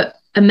would put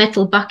a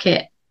metal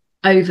bucket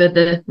over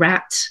the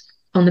rat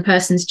on the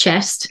person's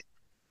chest,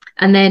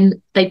 and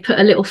then they'd put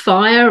a little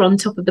fire on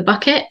top of the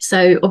bucket.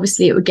 So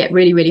obviously it would get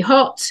really, really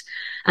hot.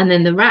 and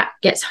then the rat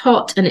gets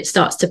hot and it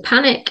starts to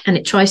panic and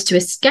it tries to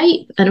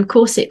escape, and of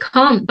course it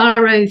can't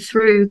burrow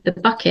through the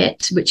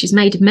bucket, which is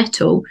made of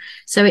metal,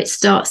 so it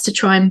starts to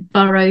try and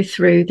burrow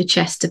through the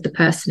chest of the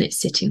person it's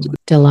sitting on.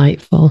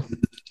 Delightful.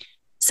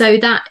 So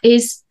that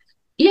is,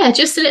 yeah,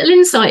 just a little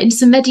insight into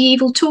some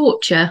medieval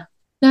torture.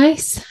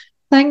 Nice,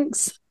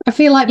 thanks. I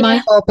feel like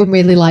mine's all been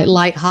really like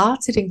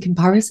light-hearted in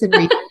comparison.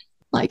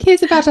 Like,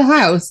 here's about a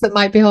house that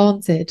might be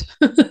haunted.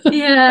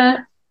 Yeah.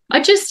 I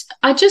just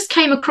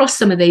came across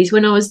some of these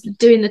when I was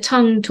doing the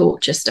tongue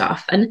torture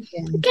stuff. And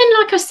again,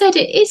 like I said,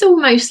 it is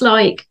almost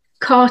like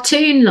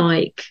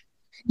cartoon-like.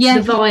 Yeah.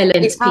 The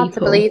violence. It's hard to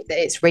believe that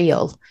it's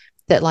real.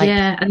 That like,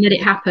 yeah, and that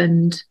it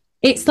happened.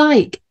 It's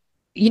like,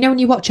 you know, when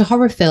you watch a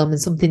horror film and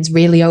something's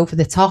really over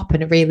the top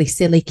and a really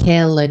silly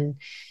kill and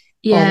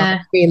or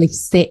like really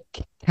sick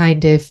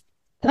kind of.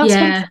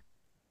 That's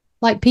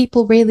like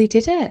people really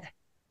did it.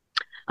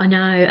 I know.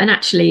 And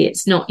actually,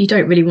 it's not, you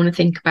don't really want to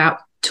think about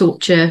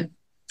torture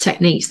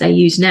techniques they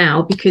use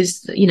now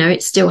because, you know,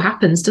 it still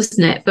happens,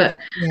 doesn't it? But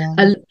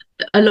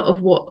a lot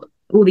of what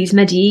all these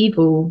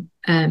medieval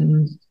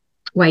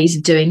ways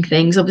of doing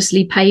things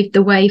obviously paved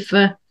the way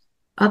for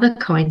other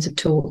kinds of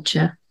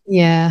torture.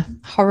 Yeah,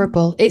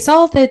 horrible. It's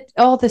all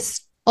the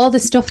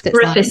stuff that's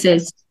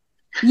orifices.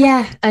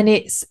 Like, and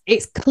it's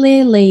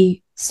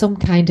clearly some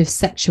kind of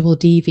sexual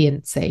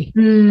deviancy,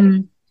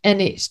 and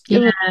it's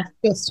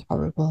just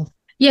horrible.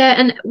 Yeah,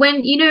 and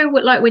when you know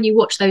what, like when you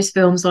watch those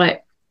films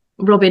like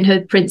Robin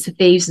Hood, Prince of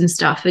Thieves, and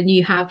stuff, and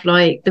you have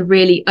like the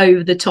really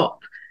over the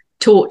top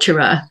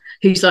torturer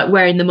who's like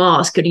wearing the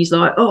mask and he's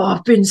like, oh,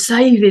 I've been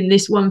saving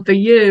this one for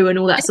you and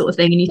all that sort of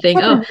thing. And you think,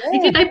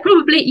 they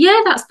probably,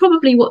 that's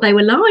probably what they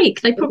were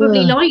like. They probably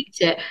liked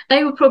it.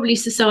 They were probably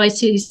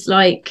society's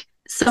like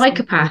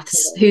psychopaths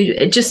who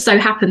it just so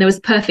happened there was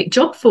a perfect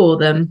job for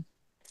them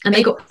and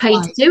they got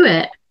paid to do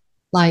it.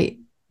 Like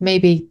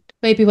maybe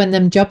when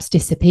them jobs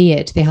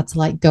disappeared, they had to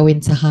like go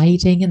into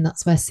hiding and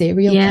that's where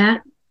serial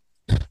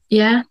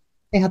Yeah.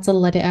 They had to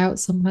let it out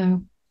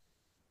somehow.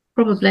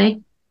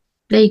 Probably.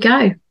 There you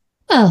go.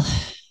 Well,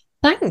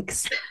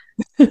 thanks.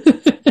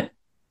 Okay.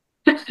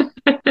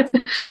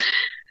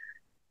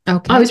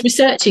 I was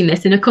researching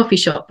this in a coffee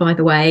shop, by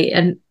the way,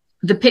 and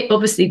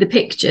obviously the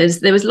pictures,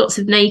 there was lots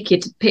of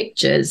naked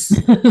pictures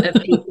of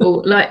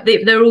people, like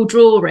they're all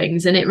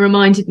drawings, and it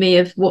reminded me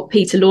of what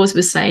Peter Laws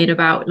was saying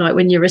about like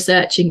when you're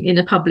researching in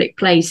a public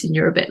place and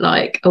you're a bit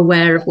like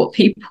aware of what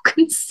people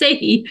can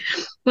see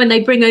when they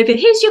bring over,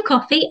 here's your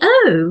coffee.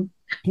 Oh.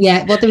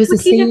 Yeah, well, there was a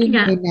scene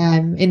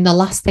in the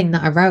last thing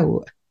that I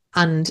wrote,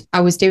 and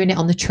I was doing it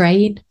on the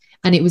train,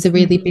 and it was a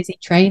really busy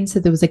train, so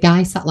there was a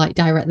guy sat like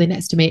directly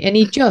next to me, and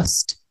he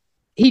just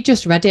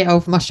read it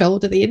over my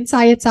shoulder the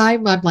entire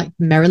time. I'm like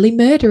merrily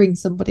murdering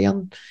somebody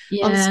on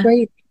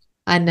screen,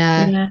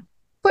 and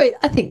but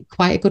I think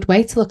quite a good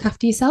way to look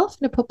after yourself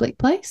in a public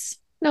place.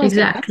 No one's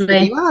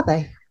exactly. You, are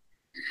they?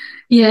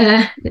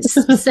 Yeah, it's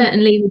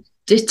certainly would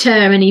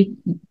deter any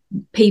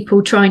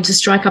people trying to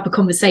strike up a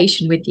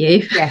conversation with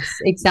you. Yes,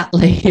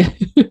 exactly.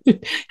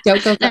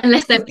 Don't go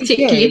unless they're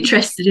particularly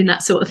interested in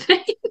that sort of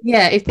thing.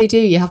 Yeah, if they do,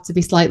 you have to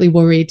be slightly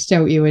worried,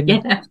 don't you? And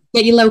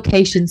get your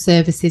location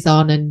services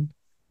on and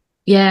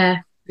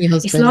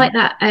it's like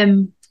that.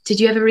 Did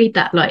you ever read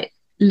that like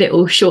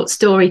little short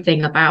story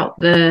thing about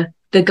the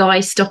guy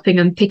stopping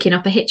and picking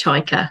up a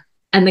hitchhiker,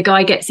 and the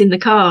guy gets in the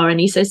car and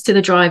he says to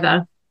the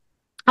driver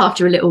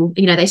after a little,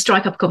 you know, they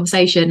strike up a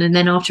conversation, and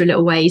then after a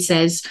little way he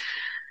says,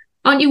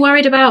 aren't you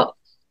worried about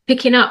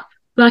picking up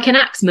like an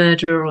axe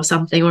murderer or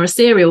something, or a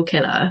serial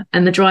killer?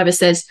 And the driver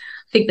says,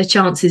 I think the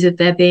chances of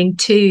there being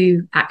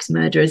 2 axe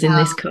murderers in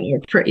this car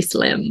are pretty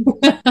slim.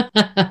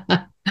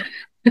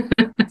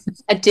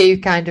 I do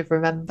kind of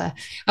remember.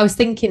 I was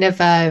thinking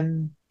of,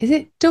 is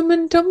it Dumb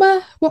and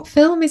Dumber? What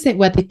film is it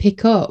where they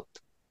pick up?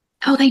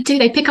 Oh, they do.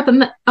 They pick up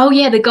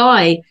the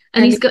guy,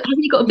 and hasn't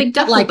he got a big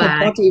duffel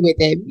bag? A body with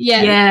him.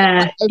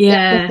 Yeah. A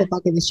duffel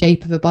bag in the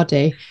shape of a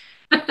body.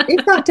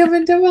 Is that Dumb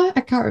and Dumber?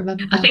 I can't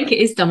remember. I think it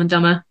is Dumb and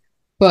Dumber.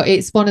 But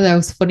it's one of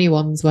those funny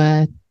ones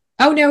where,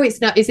 oh no,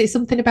 it's not. Is it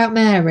something about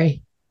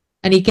Mary?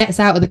 And he gets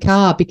out of the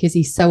car because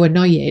he's so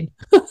annoying.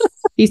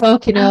 He's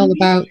talking all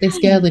about this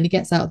girl, and he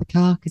gets out of the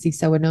car because he's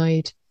so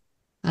annoyed.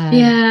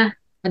 And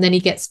then he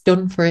gets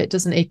done for it,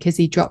 doesn't he? Because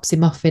he drops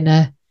him off in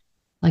a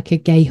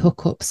gay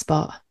hookup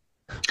spot.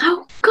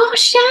 Oh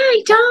gosh, yeah,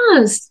 he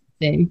does.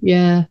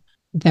 Yeah,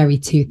 very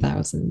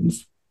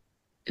 2000s.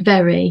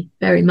 Very,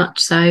 very much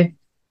so.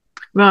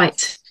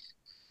 Right.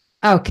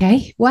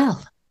 Okay.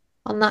 Well,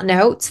 on that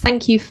note,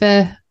 thank you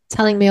for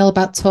telling me all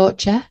about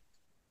torture.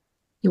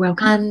 You're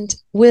welcome. And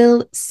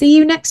we'll see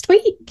you next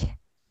week.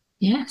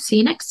 Yeah, see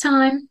you next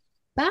time.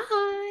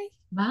 Bye.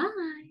 Bye.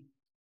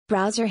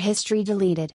 Browser history deleted.